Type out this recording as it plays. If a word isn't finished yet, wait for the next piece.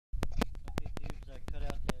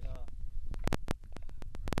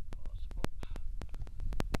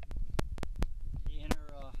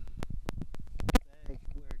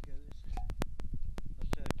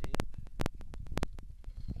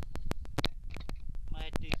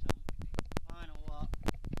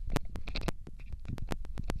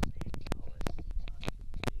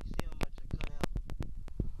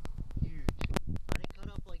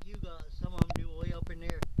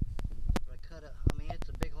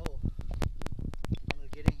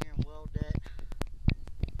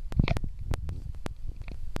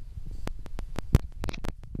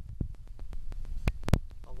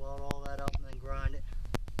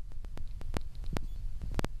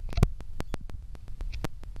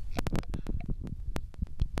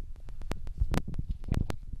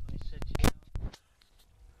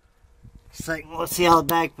a second. Let's see how the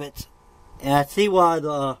bag fits. And I see why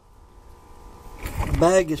the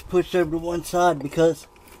bag is pushed over to one side, because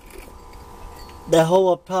that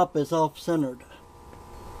hole up top is off centered.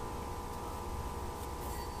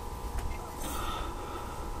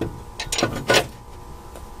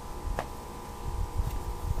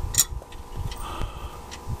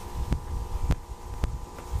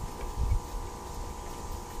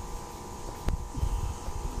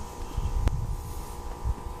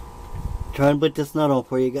 Trying to put this nut on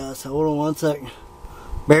for you guys. Hold on one second.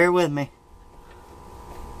 Bear with me.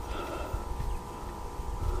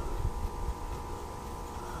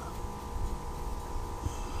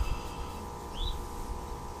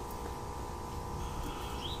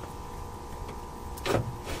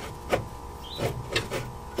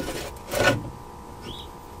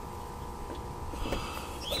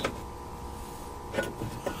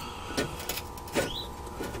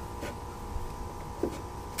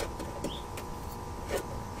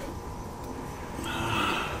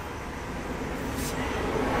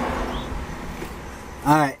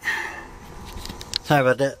 Alright. Sorry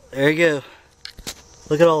about that. There you go.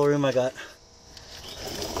 Look at all the room I got.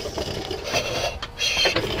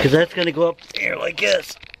 Because that's going to go up here like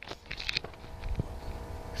this.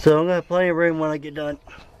 So I'm going to have plenty of room when I get done.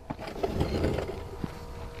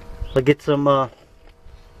 I'll get some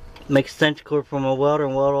make extension cord from a welder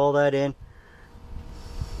and weld all that in.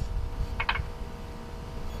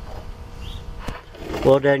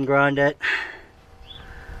 Weld that and grind that.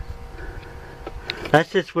 That's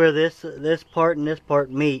just where this part and this part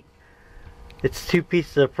meet. It's two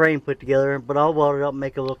pieces of frame put together, but I'll weld it up and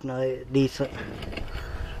make it look nice, decent.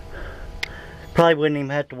 Probably wouldn't even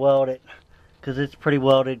have to weld it, because it's pretty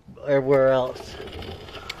welded everywhere else.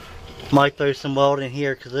 Might throw some welding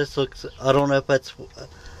here, because this looks, I don't know if that's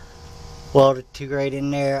welded too great in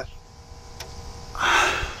there.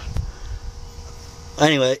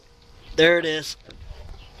 Anyway, there it is.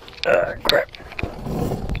 Crap.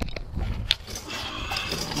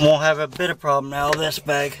 Won't have a bit of problem now with this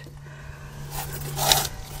bag.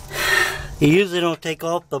 You usually don't take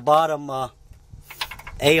off the bottom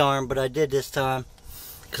A-arm, but I did this time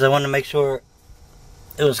because I wanted to make sure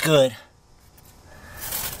it was good.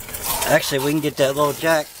 Actually, we can get that little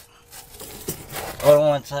jack. Hold on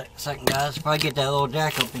one second, guys. Probably get that little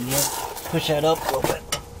jack up in here. Push that up a little bit.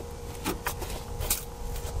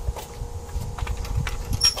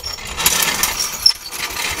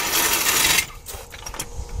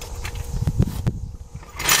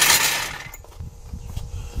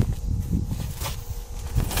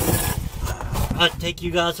 I'll take you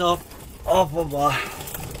guys off of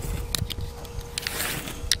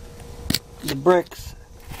the bricks.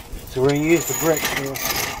 So we're gonna use the bricks here.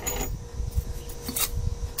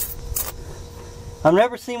 I've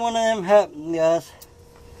never seen one of them happen, guys.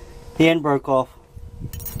 The end broke off.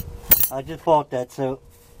 I just fought that, so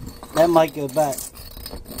that might go back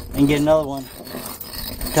and get another one.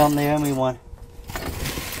 Tell them they owe me one.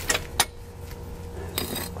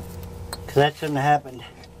 Because that shouldn't have happened.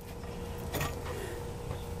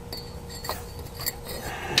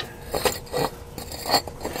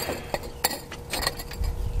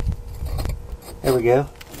 There we go.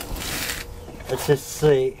 Let's just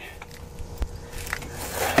see.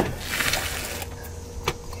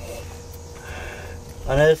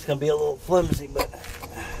 I know it's going to be a little flimsy, but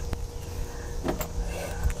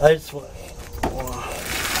I just want...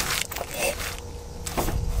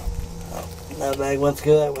 That bag wants to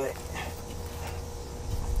go that way.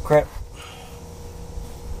 Crap.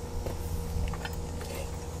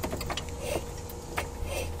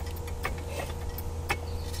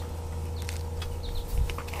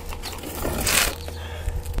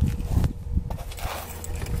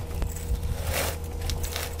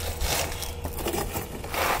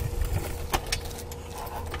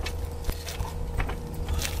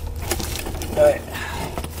 Alright.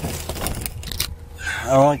 I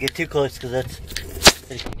don't want to get too close because that's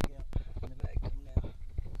in the back.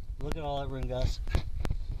 Look at all that room, guys.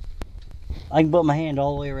 I can put my hand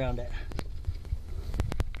all the way around it.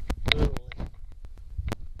 Literally.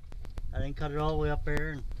 I didn't cut it all the way up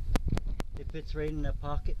there, and it fits right in that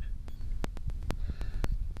pocket.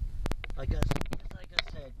 Like I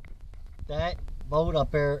said, that bolt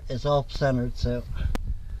up there is off centered, so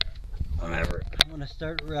whenever I'm going to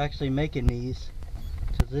start actually making these,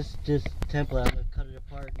 because this is just template, I'm going to cut it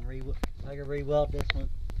apart and I can re-weld this one,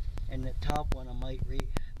 and the top one I might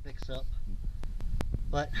fix up.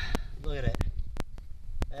 But look at it,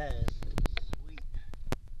 that is sweet.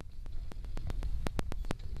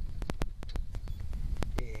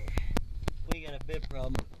 Yeah, we got a bit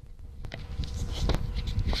problem.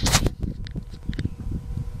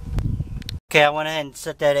 Okay, I went ahead and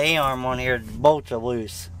set that A-arm on here. The bolts are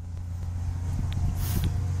loose.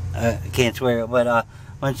 I can't swear it, but I'm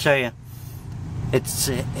going to show you. It's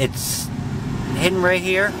hidden right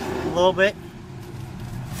here a little bit,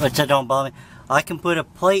 which I don't bother me. I can put a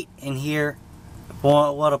plate in here,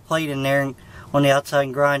 weld a plate in there and on the outside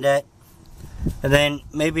and grind that, and then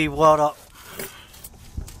maybe weld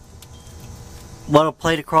a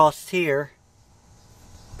plate across here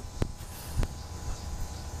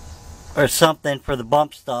or something for the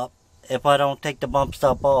bump stop if I don't take the bump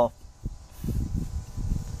stop off.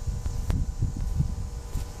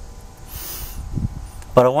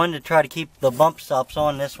 But I wanted to try to keep the bump stops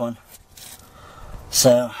on this one,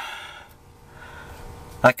 so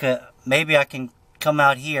maybe I can come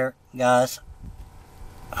out here, guys.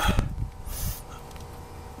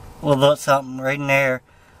 We'll weld something right in there,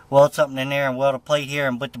 weld something in there, and weld a plate here,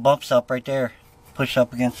 and put the bump stop right there. Push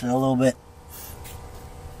up against it a little bit.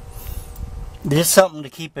 Just something to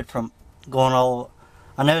keep it from going all.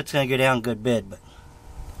 I know it's going to go down a good bit, but.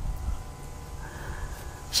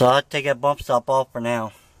 So I'll take that bump stop off for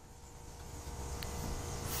now.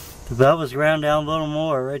 If that was ground down a little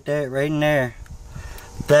more right there, right in there.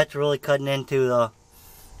 That's really cutting into the.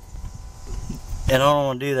 And I don't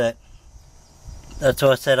want to do that. That's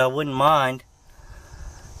why I said I wouldn't mind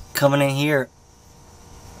coming in here,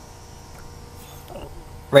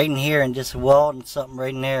 right in here, and just welding something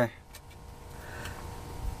right in there.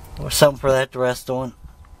 Or something for that to rest on.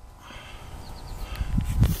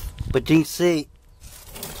 But you can see.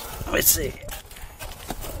 Let me see.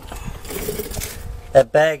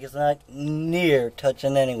 That bag is not near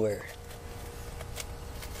touching anywhere.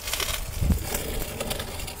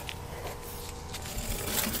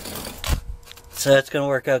 So that's going to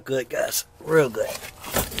work out good, guys. Real good.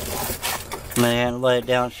 Man, lay it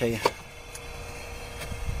down and show you.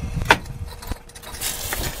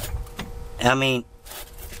 I mean,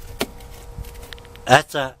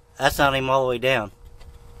 that's not even all the way down.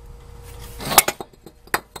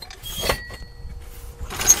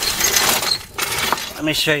 Let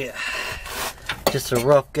me show you just a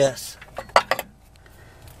rough guess.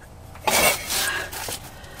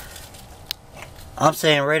 I'm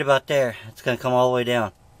saying right about there, it's going to come all the way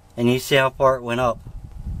down. And you see how far it went up.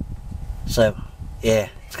 So, yeah,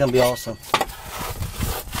 it's going to be awesome.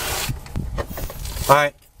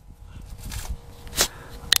 Alright.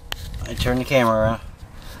 I turn the camera around.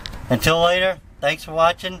 Until later, thanks for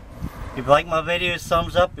watching. If you like my videos,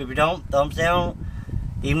 thumbs up. If you don't, thumbs down.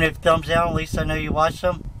 Even if thumbs down, at least I know you watched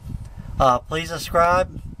them. Please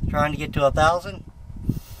subscribe. Trying to get to 1,000.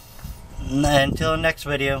 And until the next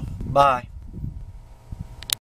video, bye.